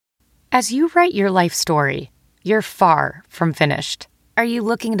As you write your life story, you're far from finished. Are you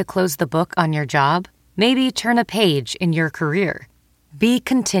looking to close the book on your job? Maybe turn a page in your career? Be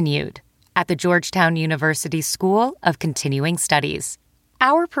continued at the Georgetown University School of Continuing Studies.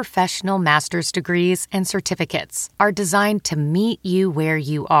 Our professional master's degrees and certificates are designed to meet you where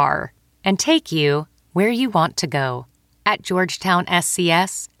you are and take you where you want to go. At Georgetown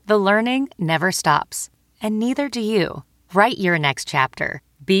SCS, the learning never stops, and neither do you. Write your next chapter.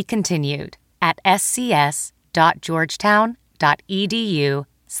 Be continued at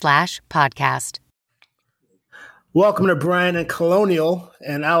scs.georgetown.edu/podcast. Welcome to Bryan and Colonial,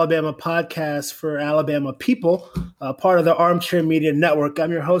 an Alabama podcast for Alabama people, part of the Armchair Media Network.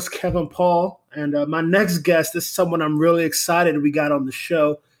 I'm your host, Kevin Paul, and my next guest is someone I'm really excited we got on the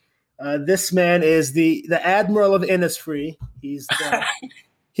show. This man is the Admiral of Innisfree.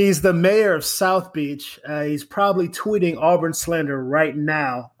 He's the mayor of South Beach. He's probably tweeting Auburn slander right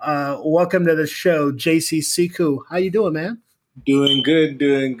now. Welcome to the show, JC Siku. How you doing, man? Doing good.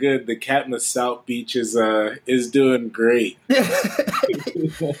 The captain of South Beach is doing great.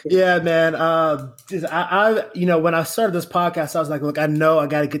 Yeah, man. I when I started this podcast, I was like, look, I know I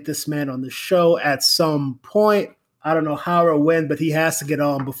got to get this man on the show at some point. I don't know how or when, but he has to get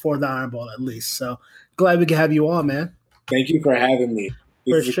on before the Iron Bowl at least. So glad we can have you on, man. Thank you for having me.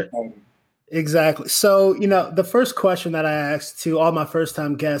 For sure. Exactly. So, the first question that I ask to all my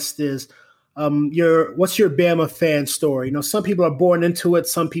first-time guests is, what's your Bama fan story? Some people are born into it.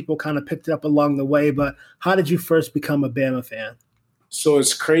 Some people kind of picked it up along the way. But how did you first become a Bama fan? So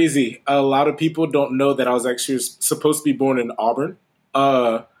it's crazy. A lot of people don't know that I was actually supposed to be born in Auburn.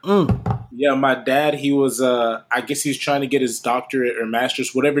 Yeah, my dad, he was, I guess he's trying to get his doctorate or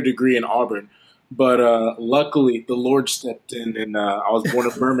master's, whatever degree in Auburn. But luckily, the Lord stepped in, and I was born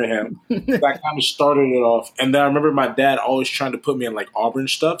in Birmingham. That kind of started it off. And then I remember my dad always trying to put me in, Auburn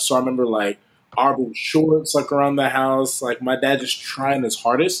stuff. So I remember, Auburn shorts, around the house. My dad just trying his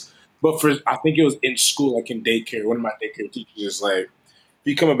hardest. But I think it was in school, in daycare. One of my daycare teachers is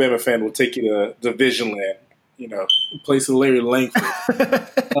become a Bama fan, we'll take you to Division Land. Place of Larry Langford.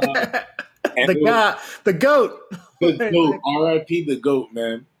 The GOAT. The GOAT. R.I.P. the GOAT,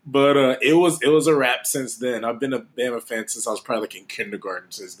 man. But it was a wrap since then. I've been a Bama fan since I was probably in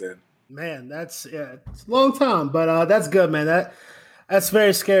kindergarten since then. Man, it's a long time, but that's good, man. That's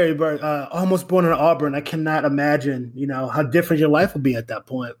very scary, but almost born in Auburn. I cannot imagine, how different your life will be at that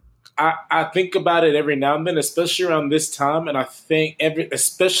point. I think about it every now and then, especially around this time, and I think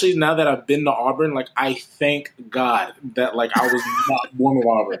especially now that I've been to Auburn, I thank God that I was not born in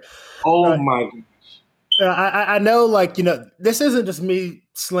Auburn. Oh my goodness. I know, this isn't just me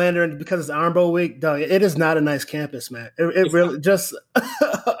slandering because it's Iron Bowl week. Doug, it is not a nice campus, man. It really just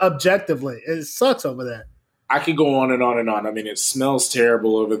objectively, it sucks over there. I could go on and on and on. I mean, it smells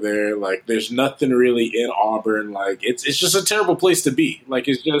terrible over there. There's nothing really in Auburn. It's just a terrible place to be.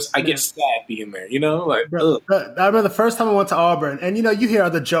 It's just I get sad being there. Bro, I remember the first time I went to Auburn, and you hear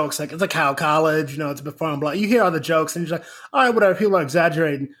other jokes it's like Cal College. It's before I'm black. You hear other jokes, and you're like, all right, whatever. People are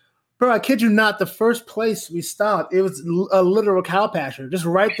exaggerating. Bro, I kid you not, the first place we stopped, it was a literal cow pasture, just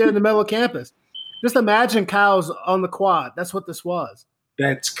right there in the middle of campus. Just imagine cows on the quad. That's what this was.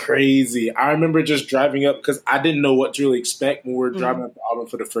 That's crazy. I remember just driving up because I didn't know what to really expect when we were driving up to Auburn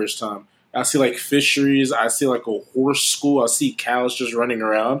for the first time. I see fisheries. I see a horse school. I see cows just running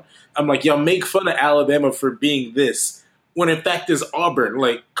around. I'm like, y'all make fun of Alabama for being this. When in fact is Auburn.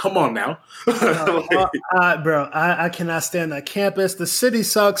 Come on now. Bro, I cannot stand that campus. The city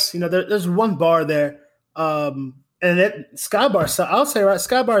sucks. There's one bar there. And Sky Bar, so I'll say, right,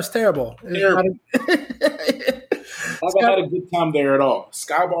 Sky Bar is terrible. Terrible. I haven't had a good time there at all.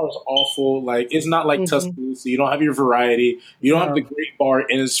 Sky Bar is awful. It's not like Tuscaloosa. You don't have your variety. You don't have the great bar,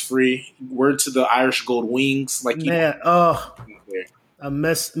 Innisfree. Word to the Irish Gold Wings. Man, I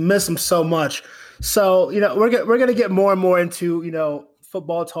miss them so much. So, we're gonna get more and more into,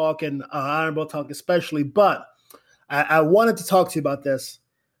 football talk and Iron Bowl talk especially, but I wanted to talk to you about this.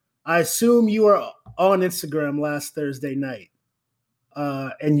 I assume you were on Instagram last Thursday night,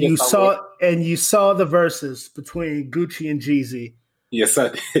 and you saw the verses between Gucci and Jeezy. Yes,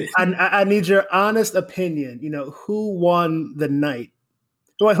 I did. I need your honest opinion. Who won the night?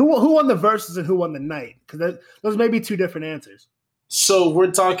 Who won the verses and who won the night? Because those may be two different answers. So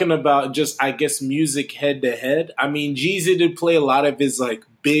we're talking about just, I guess, music head to head. I mean, Jeezy did play a lot of his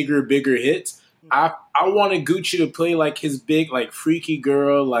bigger hits. I wanted Gucci to play his big Freaky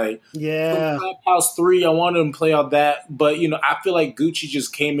Girl, Trap House 3. I wanted him to play all that, but I feel like Gucci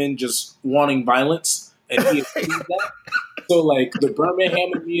just came in just wanting violence, and he achieved that. So the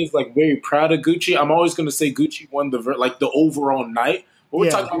Birmingham in me is very proud of Gucci. I'm always going to say Gucci won the overall night. But we're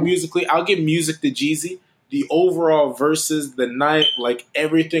talking about musically. I'll give music to Jeezy. The overall verses, the night, like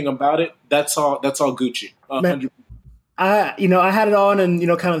everything about it, that's all Gucci. Man, I had it on and,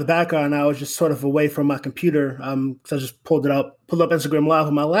 kind of the background. I was just sort of away from my computer. So I just pulled up Instagram Live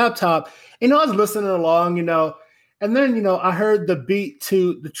on my laptop. I was listening along, and then, I heard the beat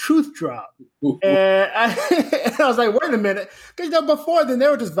to The Truth drop. And I was like, wait a minute. Because, before then they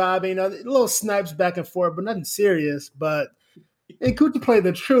were just vibing, little snipes back and forth, but nothing serious. But and Gucci played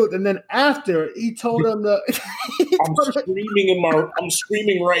The Truth, and then after he told him I'm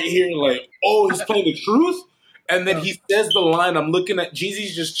screaming right here, like, oh, he's playing The Truth? And then he says the line, I'm looking at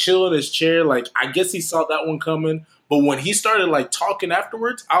Jeezy's just chilling in his chair, like, I guess he saw that one coming. But when he started, like, talking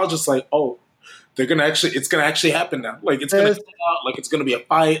afterwards, I was just like, oh, it's gonna actually happen now. Like, it's gonna come out, like, it's gonna be a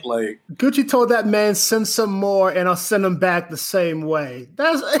fight. Like, Gucci told that man, send some more, and I'll send them back the same way.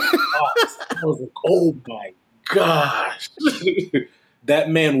 I was like, oh my gosh. That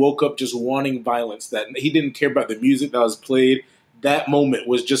man woke up just wanting violence. That he didn't care about the music that was played. That moment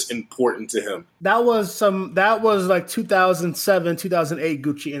was just important to him. That was like 2007, 2008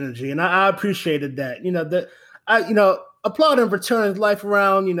 Gucci energy. And I appreciated that. Applaud him for turning his life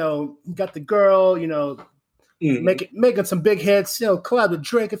around, got the girl, making some big hits, collab with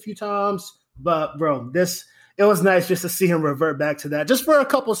Drake a few times. But bro, it was nice just to see him revert back to that, just for a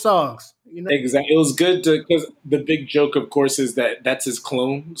couple songs. Exactly. It was good because the big joke, of course, is that that's his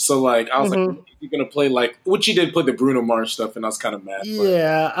clone. So, like, I was like, you're going to play, like, which he did play the Bruno Mars stuff, and I was kind of mad.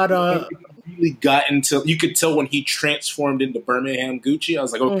 Yeah, I don't. Really got into, you could tell when he transformed into Birmingham Gucci. I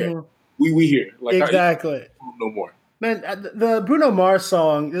was like, okay, we here. Like, exactly. No more. Man, the Bruno Mars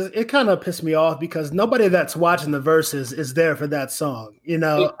song, it kind of pissed me off because nobody that's watching the verses is there for that song.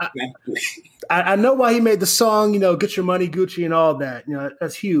 Exactly. I know why he made the song, Get Your Money, Gucci, and all that.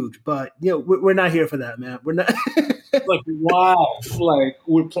 That's huge. But, we're not here for that, man. We're not. Like, wow. Like,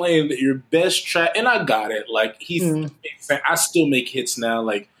 we're playing your best track. And I got it. Like, I still make hits now.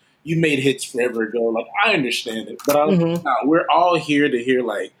 Like, you made hits forever ago. Like, I understand it. But we're all here to hear,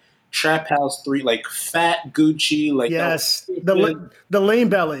 like, Trap House 3, like Fat Gucci, like yes, the lean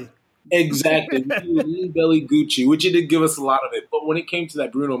belly, exactly, lean belly Gucci, which he did give us a lot of it. But when it came to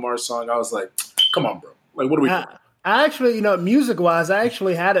that Bruno Mars song, I was like, "Come on, bro! Like, what are we doing?" I actually, music wise, I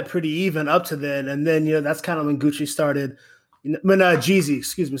actually had it pretty even up to then, and then that's kind of when Gucci started,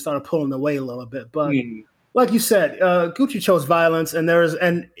 Jeezy, started pulling away a little bit. But like you said, Gucci chose violence, and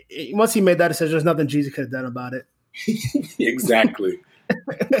once he made that decision, there's nothing Jeezy could have done about it. Exactly.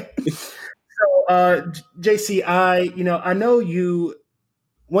 So, JC, I know you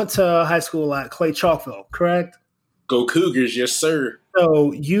went to high school at Clay Chalkville, correct? Go Cougars, yes, sir.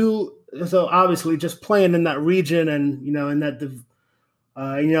 So obviously just playing in that region and in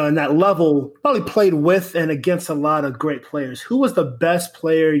that level, probably played with and against a lot of great players. Who was the best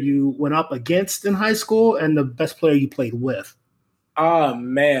player you went up against in high school, and the best player you played with?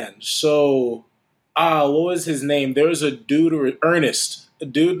 Man, so. What was his name? There was a dude, Ernest.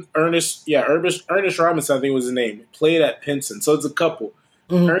 Ernest Robinson, I think was his name. Played at Pinson. So it's a couple.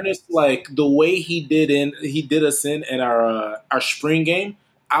 Ernest, like the way he did us in our spring game,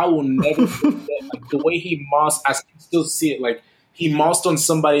 I will never forget. Like, the way he mossed, I can still see it. Like, he mossed on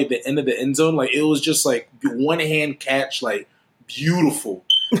somebody at the end of the end zone. Like, it was just like one hand catch, like beautiful.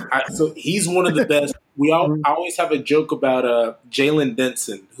 So he's one of the best. I always have a joke about Jalen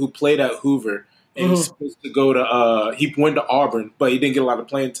Denson, who played at Hoover. And he's supposed to go to he went to Auburn, but he didn't get a lot of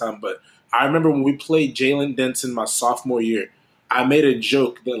playing time. But I remember when we played Jalen Denson my sophomore year, I made a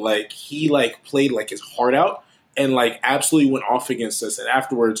joke that like he like played like his heart out and like absolutely went off against us. And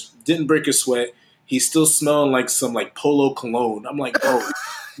afterwards, didn't break a sweat. He's still smelling like some like Polo cologne. I'm like, bro,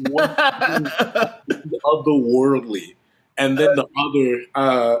 what otherworldly? And then the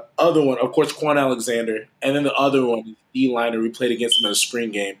other one, of course, Quan Alexander. And then the other one is D-liner. We played against him in a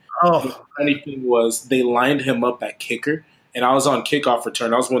spring game. Oh. The funny thing was they lined him up at kicker, and I was on kickoff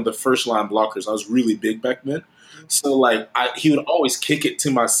return. I was one of the first line blockers. I was really big back then. So, like, he would always kick it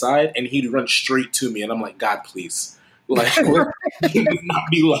to my side, and he'd run straight to me. And I'm like, God, please. Like, he would not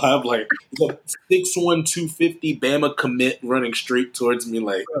be live. Like, 6'1", 250 Bama commit running straight towards me.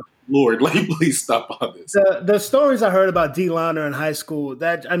 Like, Lord, like, please stop all this. The stories I heard about D-liner in high school,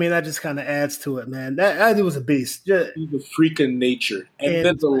 that just kind of adds to it, man. That was a beast. He's a freak of nature. And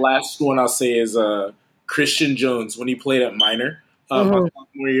then the last one I'll say is Christian Jones when he played at Minor my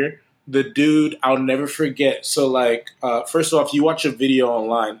sophomore year. The dude, I'll never forget. So, like, first off, you watch a video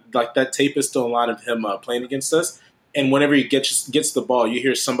online, like that tape is still online of him playing against us. And whenever he gets the ball, you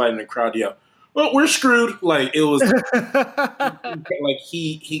hear somebody in the crowd yell, "Well, we're screwed!" Like it was, like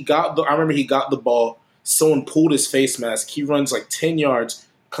he got the. I remember he got the ball, someone pulled his face mask. He runs like 10 yards,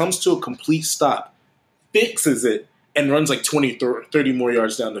 comes to a complete stop, fixes it, and runs like 20, 30 more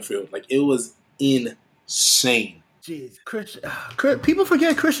yards down the field. Like, it was insane. Jeez, people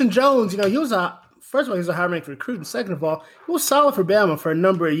forget Christian Jones. He was first of all, he was a high-ranked recruit, and second of all, he was solid for Bama for a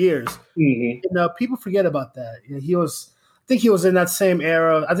number of years. Mm-hmm. People forget about that. I think he was in that same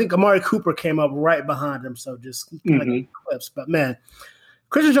era. I think Amari Cooper came up right behind him, so just kind of clips. But man,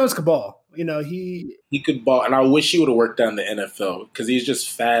 Christian Jones could ball. He could ball, and I wish he would have worked out in the NFL because he's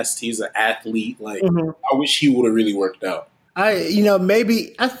just fast. He's an athlete. Like, I wish he would have really worked out.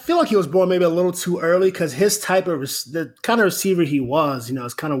 Maybe I feel like he was born maybe a little too early because his type of the kind of receiver he was,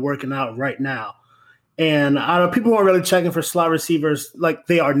 is kind of working out right now. And I don't know, people weren't really checking for slot receivers like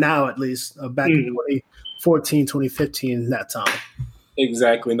they are now, at least back in 2014, 2015, that time.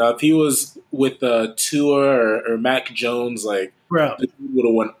 Exactly. Now, if he was with Tua or Mac Jones, like, bro, he would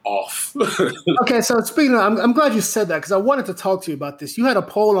have went off. Okay, so speaking of, I'm glad you said that because I wanted to talk to you about this. You had a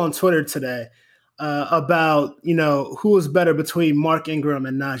poll on Twitter today about, who was better between Mark Ingram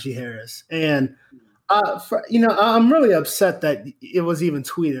and Najee Harris. And, I'm really upset that it was even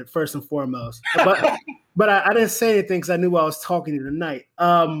tweeted, first and foremost. But I didn't say anything because I knew I was talking to you tonight.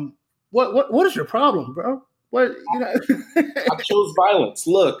 What is your problem, bro? I chose violence.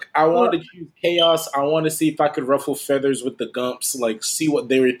 Look, I wanted to choose chaos. I wanted to see if I could ruffle feathers with the Gumps, like see what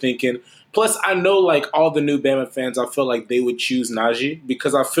they were thinking. Plus, I know like all the new Bama fans, I feel like they would choose Najee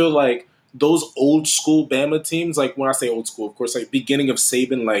because I feel like those old school Bama teams, like when I say old school, of course, like beginning of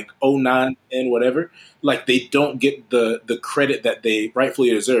Saban, like 09 and whatever, like they don't get the credit that they rightfully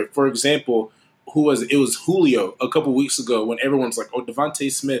deserve. For example, it was Julio a couple weeks ago when everyone's like, oh,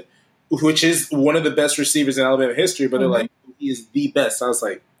 Devontae Smith, which is one of the best receivers in Alabama history, but they're like, he is the best. I was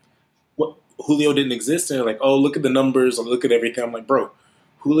like, what? Julio didn't exist? And they're like, oh, look at the numbers, or look at everything. I'm like, bro,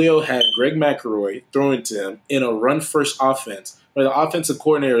 Julio had Greg McElroy throwing to him in a run-first offense where the offensive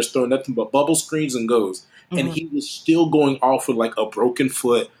coordinator is throwing nothing but bubble screens and goes. And he was still going off with like a broken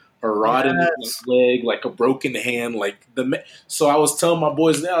foot, a rod in his leg, like a broken hand. So I was telling my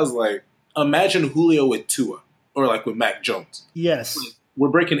boys now, I was like, imagine Julio with Tua or like with Mac Jones. Yes. We're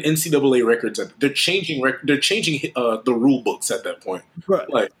breaking NCAA records. They're changing the rule books at that point. Right.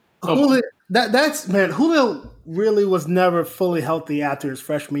 Like, Julio, Julio really was never fully healthy after his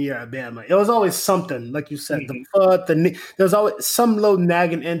freshman year at Bama. It was always something, like you said, the foot, the knee. There was always some low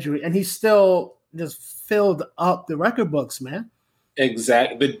nagging injury, and he still just filled up the record books, man.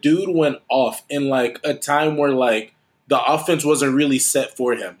 Exactly. The dude went off in like a time where like the offense wasn't really set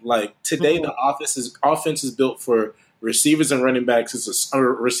for him. Like today, the offense is built for receivers and running backs.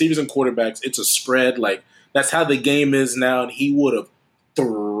 Receivers and quarterbacks. It's a spread. Like that's how the game is now, and he would have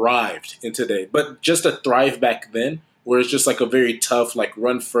thrived in today. But just to thrive back then, where it's just like a very tough, like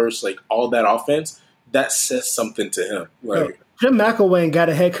run first, like all that offense, that says something to him. Like Jim McElwain got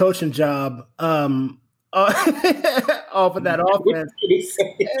a head coaching job off of that offense.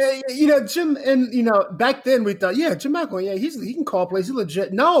 Jim, and back then we thought, Jim McElwain, he can call plays, he's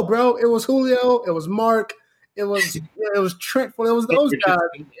legit. No, bro, it was Julio, it was Mark, it was Trent, it was those guys.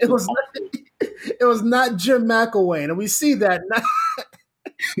 It was not Jim McElwain, and we see that now.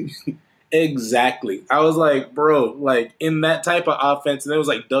 Exactly. I was like, bro, like in that type of offense, and there was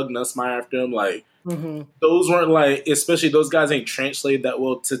like Doug Nussmeier after him. Like those weren't like, especially those guys ain't translated that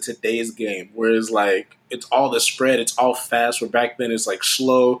well to today's game. Whereas like it's all the spread, it's all fast. Where back then it's like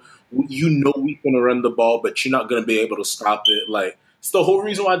slow. We're gonna run the ball, but you're not gonna be able to stop it. Like it's the whole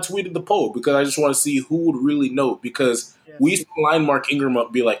reason why I tweeted the poll because I just want to see who would really know. Because we used to line Mark Ingram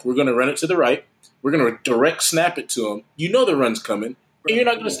up, be like, we're gonna run it to the right, we're gonna direct snap it to him. You know the run's coming. And you're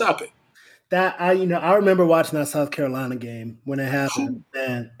not going to stop it. That I remember watching that South Carolina game when it happened,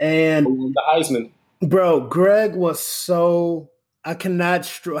 man. And the Heisman, bro, Greg was so I cannot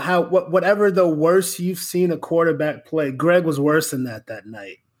whatever the worst you've seen a quarterback play. Greg was worse than that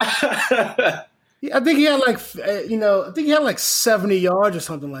night. I think he had like 70 yards or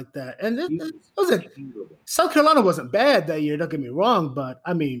something like that. And it was South Carolina wasn't bad that year. Don't get me wrong, but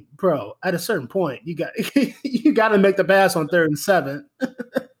I mean, bro, at a certain point, you got to make the pass on 3rd and 7.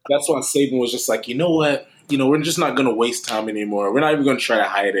 That's why Saban was just like, you know what? We're just not going to waste time anymore. We're not even going to try to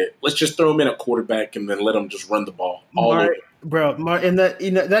hide it. Let's just throw him in a quarterback and then let him just run the ball all over. Bro, and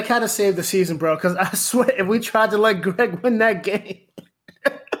that kind of saved the season, bro. Because I swear, if we tried to let Greg win that game.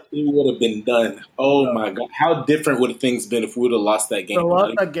 It would have been done. Oh, my God. How different would things been if we would have lost that game?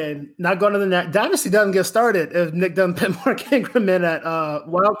 Not going to the net. Dynasty doesn't get started if Nick doesn't put Mark Ingram in at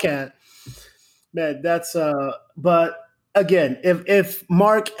Wildcat. Man, that's but again, if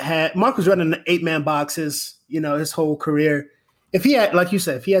Mark was running the 8-man boxes, his whole career. If he had, like you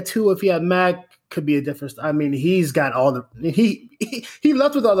said, if he had Tua, if he had Mac, could be a difference. I mean, he's got all the he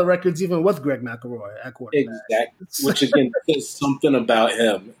left with all the records, even with Greg McElroy at quarterback. Exactly, which again says something about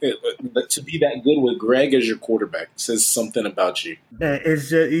him. To be that good with Greg as your quarterback says something about you. It's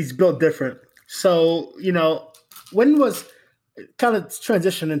just, he's built different. So when was kind of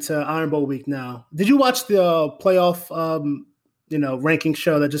transition into Iron Bowl week now? Did you watch the playoff ranking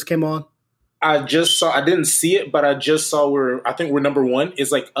show that just came on? I just saw. I didn't see it, but I just saw I think we're number one.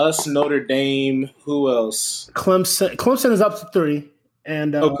 It's like us, Notre Dame. Who else? Clemson is up to 3,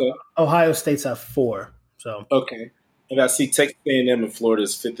 and Ohio State's at 4. So okay, and I see Texas A&M and Florida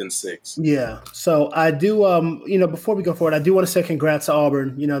is 5th and 6th. Yeah. So I do. Before we go forward, I do want to say congrats to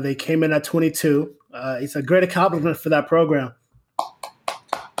Auburn. They came in at 22. It's a great accomplishment for that program.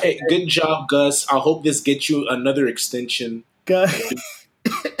 Hey, good job, Gus. I hope this gets you another extension. Gus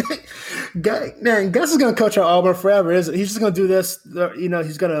is going to coach at Auburn forever, isn't he? He's just going to do this.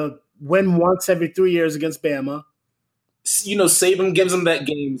 He's going to win once every 3 years against Bama. Saban gives him that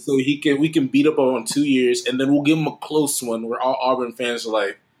game so we can beat up on 2 years, and then we'll give him a close one where all Auburn fans are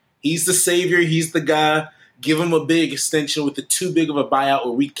like, he's the savior, he's the guy. Give him a big extension with the too big of a buyout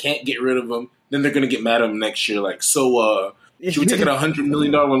where we can't get rid of him. Then they're going to get mad at him next year. Like, so should we take a $100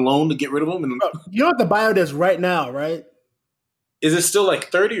 million loan to get rid of him? And, you know what the buyout is right now, right? Is it still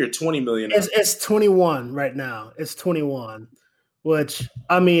like 30 or 20 million? It's 21 right now. It's 21, which,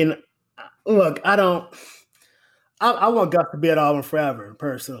 I mean, look, I want Gus to be at Auburn forever,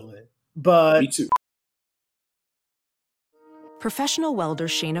 personally. But me too. Professional welder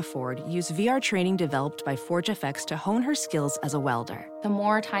Shayna Ford used VR training developed by ForgeFX to hone her skills as a welder. The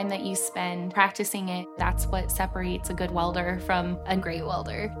more time that you spend practicing it, that's what separates a good welder from a great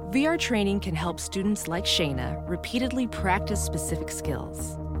welder. VR training can help students like Shayna repeatedly practice specific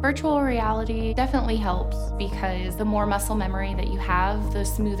skills. Virtual reality definitely helps because the more muscle memory that you have, the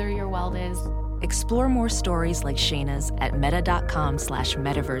smoother your weld is. Explore more stories like Shayna's at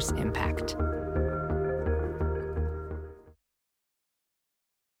meta.com/metaverseimpact.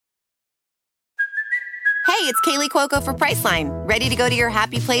 Hey, it's Kaylee Cuoco for Priceline. Ready to go to your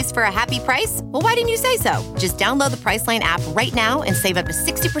happy place for a happy price? Well, why didn't you say so? Just download the Priceline app right now and save up to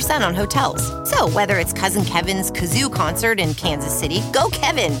 60% on hotels. So whether it's Cousin Kevin's Kazoo Concert in Kansas City, go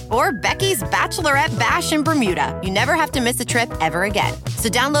Kevin, or Becky's Bachelorette Bash in Bermuda, you never have to miss a trip ever again. So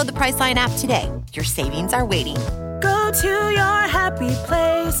download the Priceline app today. Your savings are waiting. Go to your happy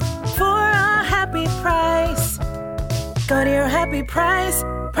place for a happy price. Go to your happy price,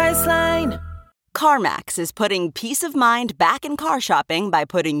 Priceline. CarMax is putting peace of mind back in car shopping by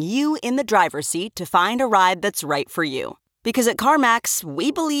putting you in the driver's seat to find a ride that's right for you. Because at CarMax,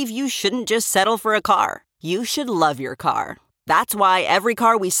 we believe you shouldn't just settle for a car. You should love your car. That's why every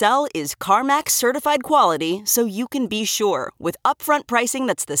car we sell is CarMax certified quality, so you can be sure with upfront pricing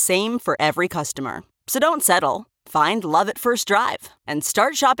that's the same for every customer. So don't settle. Find love at first drive and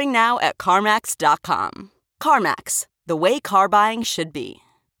start shopping now at CarMax.com. CarMax, the way car buying should be.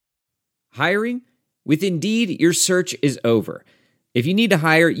 Hiring? With Indeed, your search is over. If you need to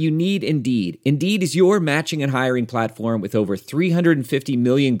hire, you need Indeed. Indeed is your matching and hiring platform with over 350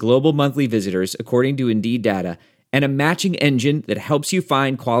 million global monthly visitors, according to Indeed data, and a matching engine that helps you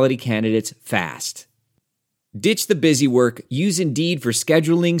find quality candidates fast. Ditch the busy work. Use Indeed for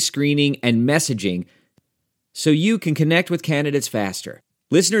scheduling, screening, and messaging so you can connect with candidates faster.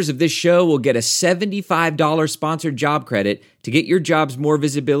 Listeners of this show will get a $75 sponsored job credit to get your jobs more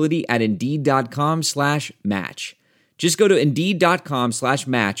visibility at Indeed.com/match. Just go to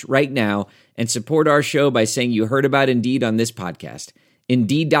Indeed.com/match right now and support our show by saying you heard about Indeed on this podcast.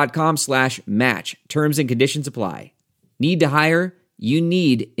 Indeed.com/match. Terms and conditions apply. Need to hire? You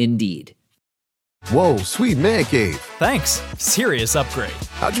need Indeed. Whoa, sweet man cave. Thanks. Serious upgrade.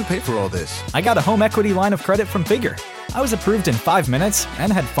 How'd you pay for all this? I got a home equity line of credit from Figure. I was approved in 5 minutes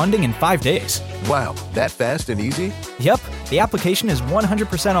and had funding in 5 days. Wow, that fast and easy? Yep, the application is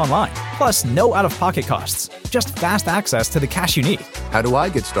 100% online, plus no out-of-pocket costs. Just fast access to the cash you need. How do I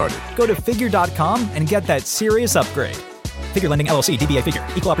get started? Go to Figure.com and get that serious upgrade. Figure Lending LLC, DBA Figure,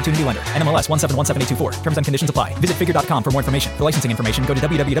 Equal Opportunity Lender, NMLS 1717824. Terms and conditions apply. Visit Figure.com for more information. For licensing information, go to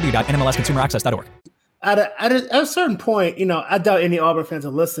www.nmlsconsumeraccess.org. At a certain point, I doubt any Auburn fans are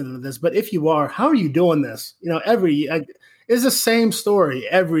listening to this, but if you are, how are you doing this? Every year, it's the same story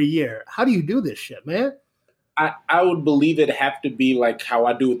every year. How do you do this shit, man? I would believe it'd have to be like how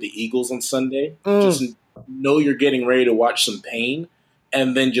I do with the Eagles on Sunday. Just know you're getting ready to watch some pain,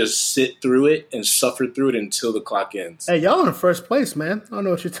 and then just sit through it and suffer through it until the clock ends. Hey, y'all in first place, man. I don't know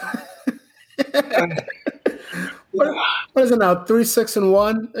what you're talking. What is it now?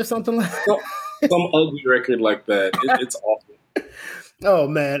 3-6-1 or something like that? Some ugly record like that. It's awful. Oh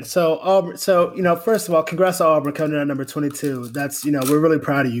man, so Auburn. So first of all, congrats to Auburn coming in at number 22. That's we're really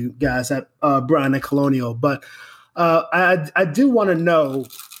proud of you guys at Brian and Colonial. But I do want to know,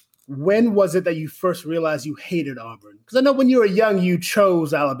 when was it that you first realized you hated Auburn? Because I know when you were young, you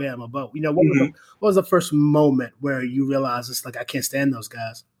chose Alabama. But what was the first moment where you realized it's like, I can't stand those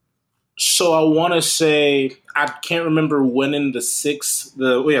guys? So I want to say, I can't remember when in the sixth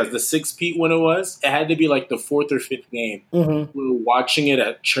Pete when it was. It had to be like the fourth or fifth game. Mm-hmm. We were watching it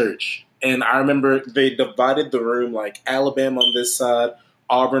at church, and I remember they divided the room, like Alabama on this side,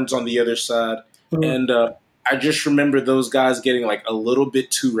 Auburn's on the other side, and I just remember those guys getting like a little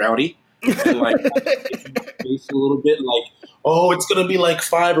bit too rowdy, and like a little bit like, oh, it's gonna be like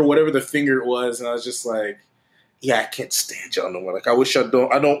 5 or whatever the finger it was, and I was just like, yeah, I can't stand y'all no more. Like, I wish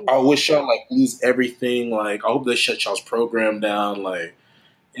y'all like lose everything. Like, I hope they shut y'all's program down. Like,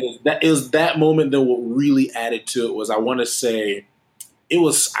 it was that moment that what really added to it was, I want to say,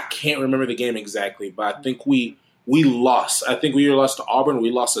 I can't remember the game exactly, but I think we lost. I think we either lost to Auburn or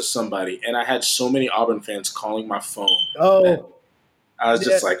we lost to somebody. And I had so many Auburn fans calling my phone. Oh. I was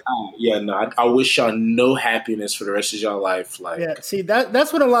just like, I wish y'all no happiness for the rest of y'all life. Like, yeah, see,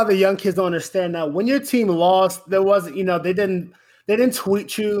 that's what a lot of the young kids don't understand now. When your team lost, there wasn't, they didn't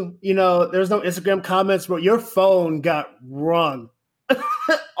tweet you, there was no Instagram comments, but your phone got rung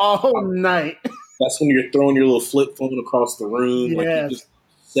all night. That's when you're throwing your little flip phone across the room. Yes. Like, you just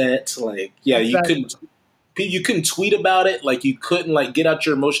set, like, yeah, exactly. You couldn't tweet about it. Like, you couldn't like get out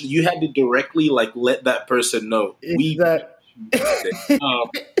your emotions. You had to directly like let that person know. Exactly. Oh,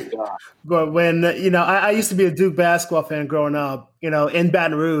 God. But when I used to be a Duke basketball fan growing up, in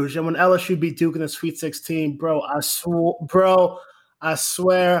Baton Rouge, and when LSU beat Duke in the Sweet 16, I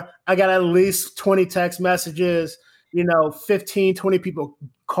swear I got at least 20 text messages. 15, 20 people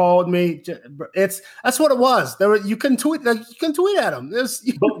called me. That's what it was. You couldn't tweet. You couldn't tweet at them. But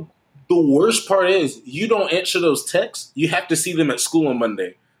the worst part is, you don't answer those texts. You have to see them at school on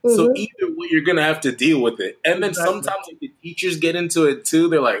Monday. Mm-hmm. So either way, you're going to have to deal with it. And then sometimes if the teachers get into it too,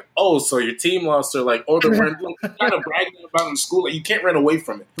 they're like, oh, so your team lost, or like, or they're kind of bragging about it in school. Like, you can't run away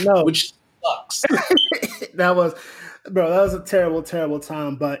from it, which sucks. That was a terrible, terrible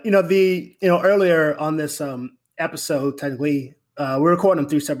time. But, earlier on this episode, technically, we're recording them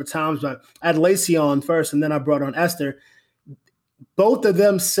 3 separate times, but I had Lacey on first, and then I brought on Esther. Both of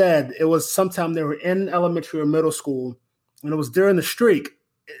them said it was sometime they were in elementary or middle school, and it was during the streak.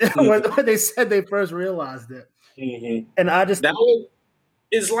 When they said they first realized it. Mm-hmm. And I just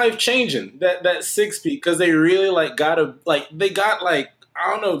is life changing, that 6 feet, because they really got I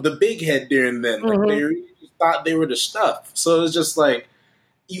don't know, the big head there and then. Like, they really thought they were the stuff. So it's just like,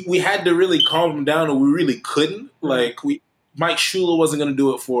 we had to really calm them down, and we really couldn't. Like, Mike Shula wasn't going to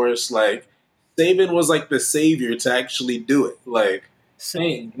do it for us. Like, Saban was like the savior to actually do it. Like,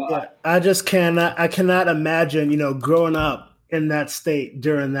 I just cannot imagine, growing up in that state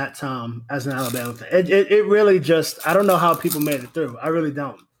during that time as an Alabama fan. It really just, I don't know how people made it through. I really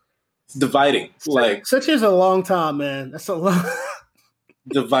don't. It's dividing. Like, 6 years is a long time, man. That's a long.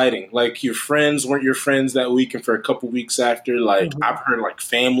 Dividing. Like, your friends weren't your friends that week, and for a couple weeks after, like, I've heard like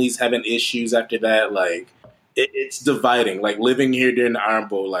families having issues after that. Like, it's dividing. Like, living here during the Iron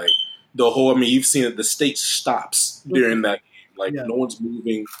Bowl, like you've seen it. The state stops during that. Like, no one's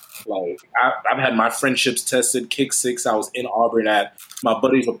moving. Like, I've had my friendships tested. Kick 6, I was in Auburn at my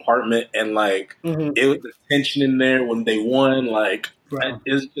buddy's apartment, and like, it was the tension in there when they won. Like,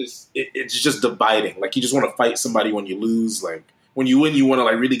 it's just dividing. Like, you just want to fight somebody when you lose. Like, when you win, you want to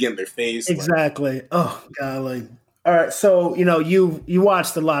like really get in their face. Exactly. Like, oh, golly. All right. So, you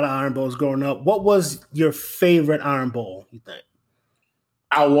watched a lot of Iron Bowls growing up. What was your favorite Iron Bowl, you think?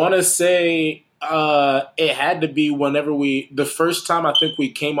 I want to say it had to be whenever the first time I think we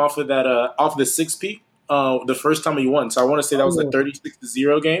came off of that, off the 6P, the first time we won. So I want to say that was the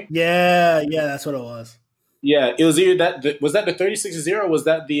 36-0 game. Yeah, that's what it was. Yeah, it was either was that the 36-0? Was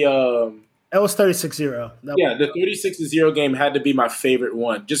that the? It was 36-0. The 36-0 game had to be my favorite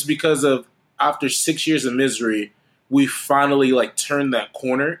one, just because of after 6 years of misery, we finally like turned that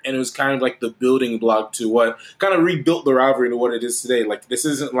corner, and it was kind of like the building block to what kind of rebuilt the rivalry to what it is today. Like, this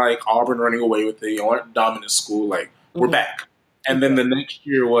isn't like Auburn running away with it. You aren't dominant school. Like, we're back. And then the next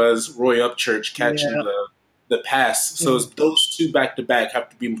year was Roy Upchurch catching the pass. So it's those two back to back have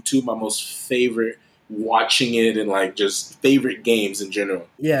to be two of my most favorite watching it, and like just favorite games in general.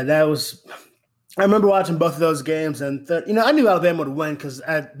 Yeah, that was. I remember watching both of those games, and I knew Alabama would win because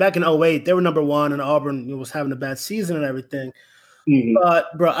back in 2008, they were number 1, and Auburn was having a bad season and everything. Mm-hmm.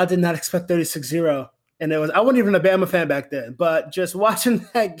 But, bro, I did not expect 36-0. And I wasn't even a Bama fan back then, but just watching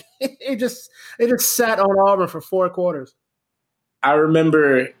that game, it just sat on Auburn for 4 quarters. I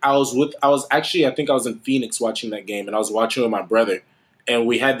remember I think I was in Phoenix watching that game, and I was watching with my brother, and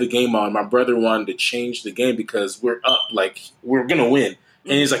we had the game on. My brother wanted to change the game because we're up, like we're gonna win.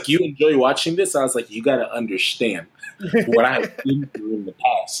 And he's like, "You enjoy watching this?" I was like, "You got to understand what I've been through in the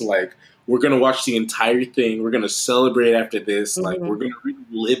past. Like, we're gonna watch the entire thing. We're gonna celebrate after this. Like, we're gonna really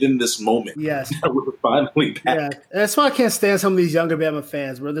live in this moment." Yes, we're finally back. Yeah, and that's why I can't stand some of these younger Bama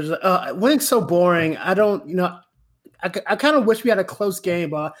fans where there's like, winning's so boring. I don't, I kind of wish we had a close game,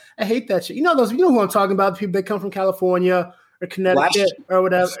 but I hate that shit. You know who I'm talking about? People that come from California or Connecticut or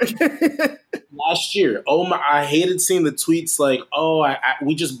whatever. Last year, I hated seeing the tweets like,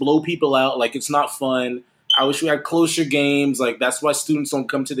 we just blow people out. Like, it's not fun. I wish we had closer games. Like, that's why students don't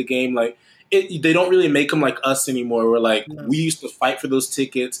come to the game. Like, they don't really make them like us anymore. We're like, we used to fight for those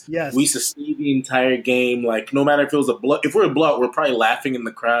tickets. Yes. We used to see the entire game. Like, no matter if it was if we're a blowout, we're probably laughing in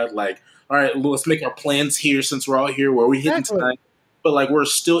the crowd. Like, all right, let's make our plans here since we're all here. Where are we hitting tonight? But like, we're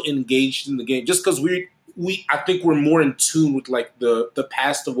still engaged in the game just because I think we're more in tune with like the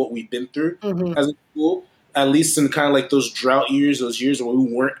past of what we've been through as a school, at least in kind of like those drought years, those years where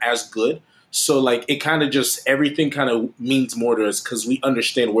we weren't as good. So like it kind of just everything kind of means more to us because we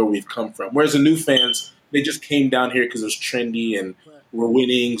understand where we've come from. Whereas the new fans, they just came down here because it was trendy and we're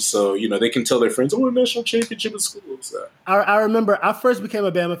winning. So, they can tell their friends, we're a national championship in school. So. I remember I first became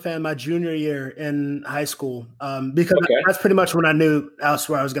a Bama fan my junior year in high school because that's pretty much when I knew that's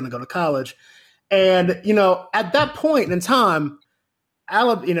where I was going to go to college. And, at that point in time,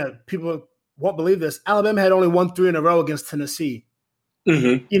 people won't believe this. Alabama had only won 3 in a row against Tennessee.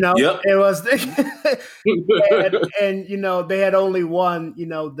 Mm-hmm. It was, and they had only won,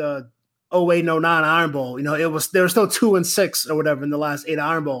 the 08-09 Iron Bowl. There was still 2-6 or whatever in the last 8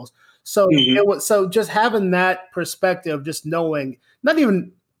 Iron Bowls. So just having that perspective, just knowing,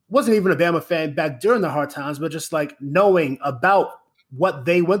 wasn't even a Bama fan back during the hard times, but just like knowing about what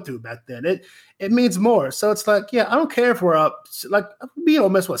they went through back then, it means more. So it's like, I don't care if we're up, like we Ole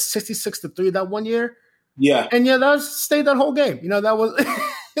Miss 66-3 that one year. Yeah, and that stayed that whole game. That was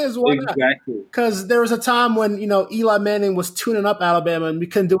exactly because there was a time when Eli Manning was tuning up Alabama and we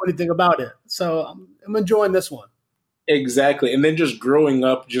couldn't do anything about it. So I'm enjoying this one. Exactly, and then just growing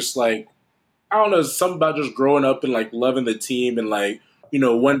up, just like I don't know, something about just growing up and like loving the team and like.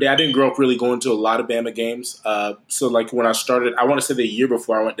 One day I didn't grow up really going to a lot of Bama games. So, like, when I started, I want to say the year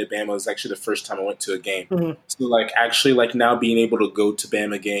before I went to Bama was actually the first time I went to a game. Mm-hmm. So, like, actually, like, now being able to go to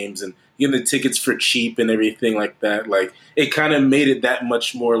Bama games and getting the tickets for cheap and everything like that, like, it kind of made it that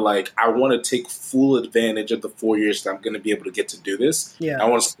much more like I want to take full advantage of the 4 years that I'm going to be able to get to do this. Yeah. I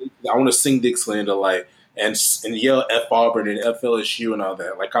want to sing Dixieland to, like, and yell F Auburn and F LSU and all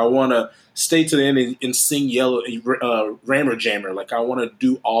that. Like, I want to stay to the end and sing Rammer Jammer. Like, I want to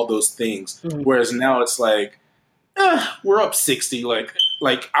do all those things. Mm-hmm. Whereas now it's like, we're up 60.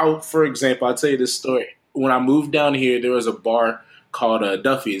 For example, I'll tell you this story. When I moved down here, there was a bar called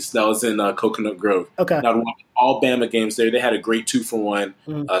Duffy's that was in Coconut Grove. Okay. And I'd watch all Bama games there. They had a great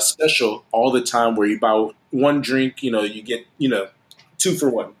 2-for-1 special all the time where you buy one drink, you get, 2 for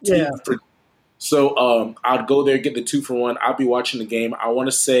 1. Yeah. So I'd go there, get the 2-for-1. I'd be watching the game. I want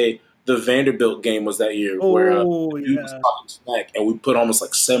to say the Vanderbilt game was that year where dude was talking smack, and we put almost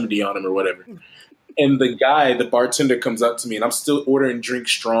like 70 on him or whatever. And the bartender comes up to me, and I'm still ordering drink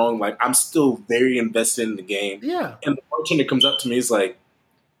strong. Like, I'm still very invested in the game. Yeah. And the bartender comes up to me, he's like,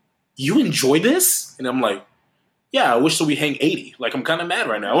 "You enjoy this?" And I'm like, "Yeah, I wish so we hang 80. Like, I'm kind of mad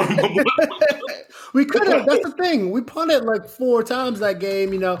right now." We could have. That's the thing. We punted like 4 times that game,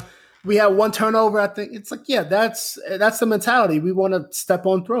 We had 1 turnover. I think it's like, that's the mentality. We want to step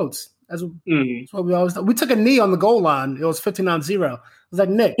on throats. That's what we always do. We took a knee on the goal line. It was 15-0. I was like,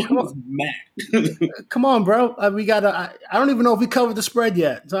 Nick, come on, mad. Come on, bro. We gotta. I don't even know if we covered the spread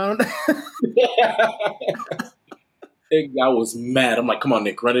yet. So I was mad. I'm like, come on,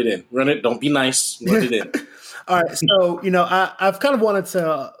 Nick, run it in. Run it. Don't be nice. Run it in. All right. So I've kind of wanted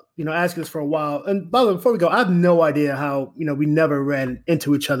to. Ask you this for a while. And by the way, before we go, I have no idea how, we never ran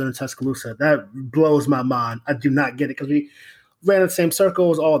into each other in Tuscaloosa. That blows my mind. I do not get it because we ran in the same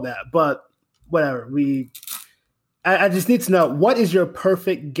circles, all that. But whatever. I just need to know, what is your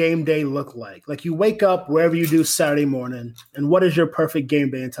perfect game day look like? Like, you wake up wherever you do Saturday morning, and what does your perfect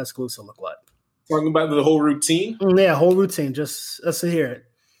game day in Tuscaloosa look like? Talking about the whole routine? Yeah, whole routine. Just let's hear it.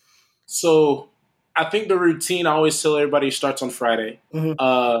 So I think the routine, I always tell everybody, starts on Friday.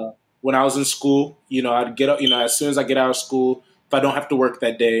 Mm-hmm. When I was in school, I'd get up, as soon as I get out of school, if I don't have to work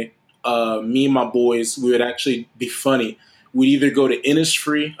that day, me and my boys, we would actually be funny. We'd either go to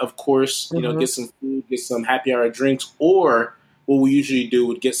Innisfree, of course, get some food, get some happy hour drinks, or what we usually do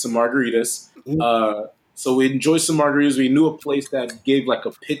would get some margaritas. So we enjoyed some margaritas. We knew a place that gave like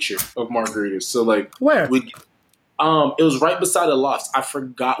a pitcher of margaritas. So like where? It was right beside the Lofts. I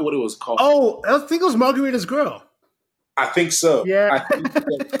forgot what it was called. Oh, I think it was Margarita's Grill. I think so. Yeah. I think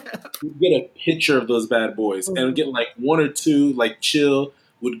we'd get a picture of those bad boys and we'd get like one or two, like chill.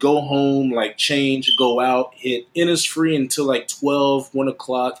 Would go home, like change, go out, hit Innisfree until like 12, 1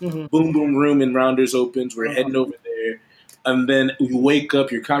 o'clock. Boom, boom, room and Rounders opens. We're heading over there. And then you wake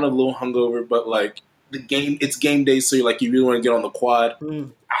up, you're kind of a little hungover, but like it's game day, so you really want to get on the quad. I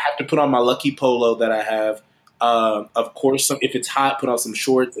have to put on my Lucky Polo that I have. Of course, if it's hot, put on some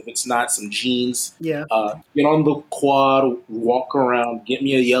shorts. If it's not, some jeans. Yeah. Get on the quad, walk around, get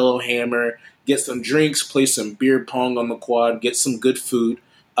me a yellow hammer, get some drinks, play some beer pong on the quad, get some good food.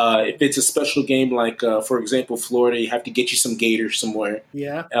 If it's a special game like, for example, Florida, you have to get you some Gators somewhere.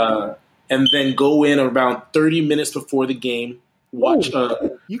 Yeah. And then go in around 30 minutes before the game. Watch.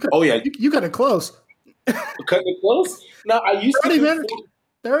 You got it close. Cut it close? No, I used 30 to. minutes.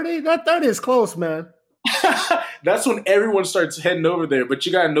 30? That 30 is close, man. That's when everyone starts heading over there, but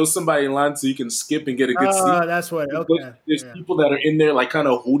you gotta know somebody in line so you can skip and get a good seat. That's what. Okay. There's people that are in there, like kind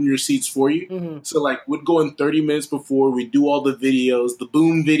of holding your seats for you. So like, we'd go in 30 minutes before. We do all the videos, the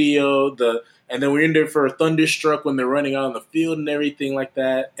boom video, and then we're in there for a Thunderstruck when they're running out on the field and everything like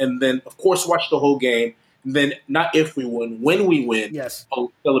that. And then, of course, watch the whole game. And then, not if we win, when we win, yes,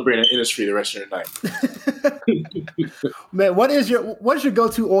 I'll celebrate at Innisfree the rest of the night. Man, what's your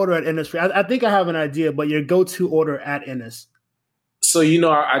go-to order at Innisfree? I think I have an idea, but your go-to order at Innis. So,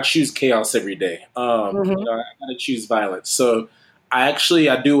 I choose chaos every day. I gotta choose violence. So I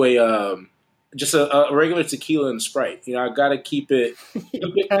do a just a regular tequila and Sprite. I gotta keep it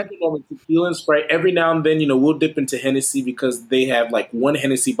on tequila and Sprite. Every now and then, we'll dip into Hennessy because they have like one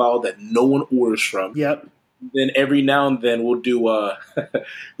Hennessy bottle that no one orders from. Yep. Then every now and then we'll do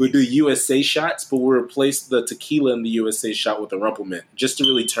USA shots, but we'll replace the tequila in the USA shot with a Rumpelmint just to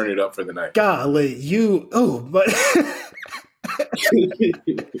really turn it up for the night. Golly, but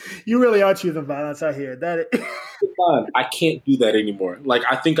you really are choosing violence out here. I can't do that anymore. Like,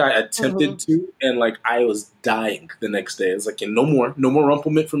 I think I attempted to, and like I was dying the next day. It's like, no more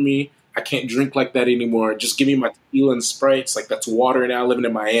Rumpelmint for me. I can't drink like that anymore. Just give me my tequila and Sprite. It's like, that's water now. Living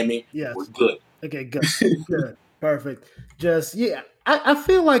in Miami, we're good. Okay, good, good, perfect. I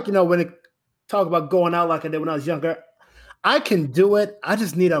feel like when it talk about going out like I did when I was younger, I can do it. I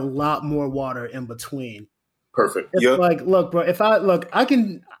just need a lot more water in between. Perfect. It's like, look, bro,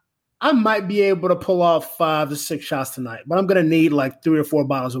 I might be able to pull off 5 to 6 shots tonight, but I'm going to need like 3 or 4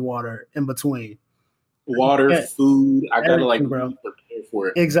 bottles of water in between. Water, food. I got to prepare for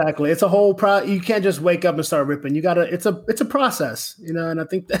it. Exactly. It's a whole you can't just wake up and start ripping. You got to, it's a process, and I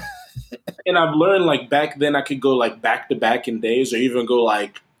think that. And I've learned like back then I could go like back to back in days or even go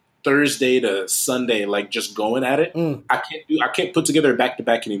like Thursday to Sunday, like just going at it. I can't put together a back to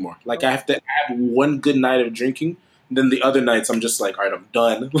back anymore. Like, I have to have one good night of drinking. Then the other nights I'm just like, all right, I'm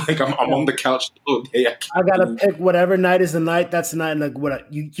done. Like, I'm on the couch all day. I gotta pick whatever night is the night. That's the night. Like,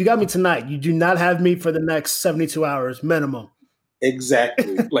 what you got me tonight. You do not have me for the next 72 hours minimum.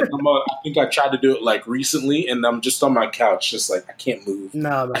 Exactly. Like, I think I tried to do it like recently, and I'm just on my couch, just like, I can't move.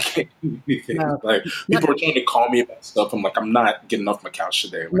 No, man. I can't do anything. Like, people are trying to call me about stuff. I'm like, I'm not getting off my couch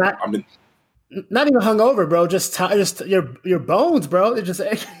today. Like, not even hungover, bro. Just your bones, bro. You just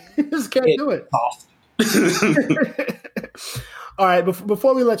can't do it. All right.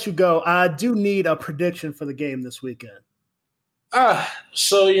 Before we let you go, I do need a prediction for the game this weekend.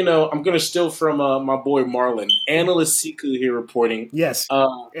 So, I'm going to steal from my boy Marlon. Analyst Siku here reporting. Yes.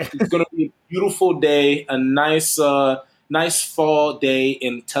 It's going to be a beautiful day, a nice fall day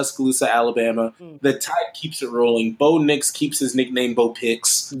in Tuscaloosa, Alabama. The Tide keeps it rolling. Bo Nix keeps his nickname Bo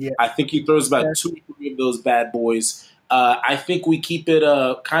Picks. Yeah. I think he throws about 2 or 3 of those bad boys. I think we keep it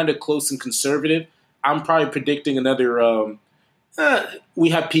kind of close and conservative. I'm probably predicting another we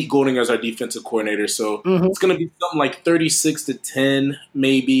have Pete Golding as our defensive coordinator, so it's going to be something like 36-10,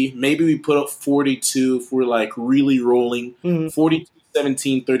 maybe. Maybe we put up 42 if we're like really rolling. 42-17,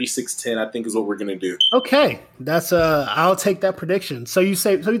 36-10, I think is what we're going to do. Okay, that's I'll take that prediction. So you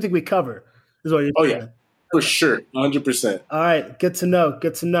think we cover? Is what you're saying? Yeah, for sure, 100%. All right, good to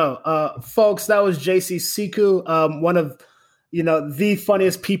know. Folks, that was JC Siku, one of the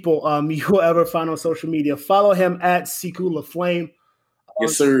funniest people you will ever find on social media. Follow him at Siku LaFlame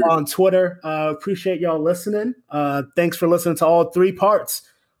yes, sir. On Twitter. Appreciate y'all listening. Thanks for listening to all 3 parts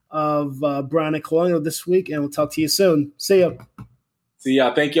of Brian and Colonial this week, and we'll talk to you soon. See ya. See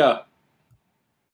y'all. Thank y'all.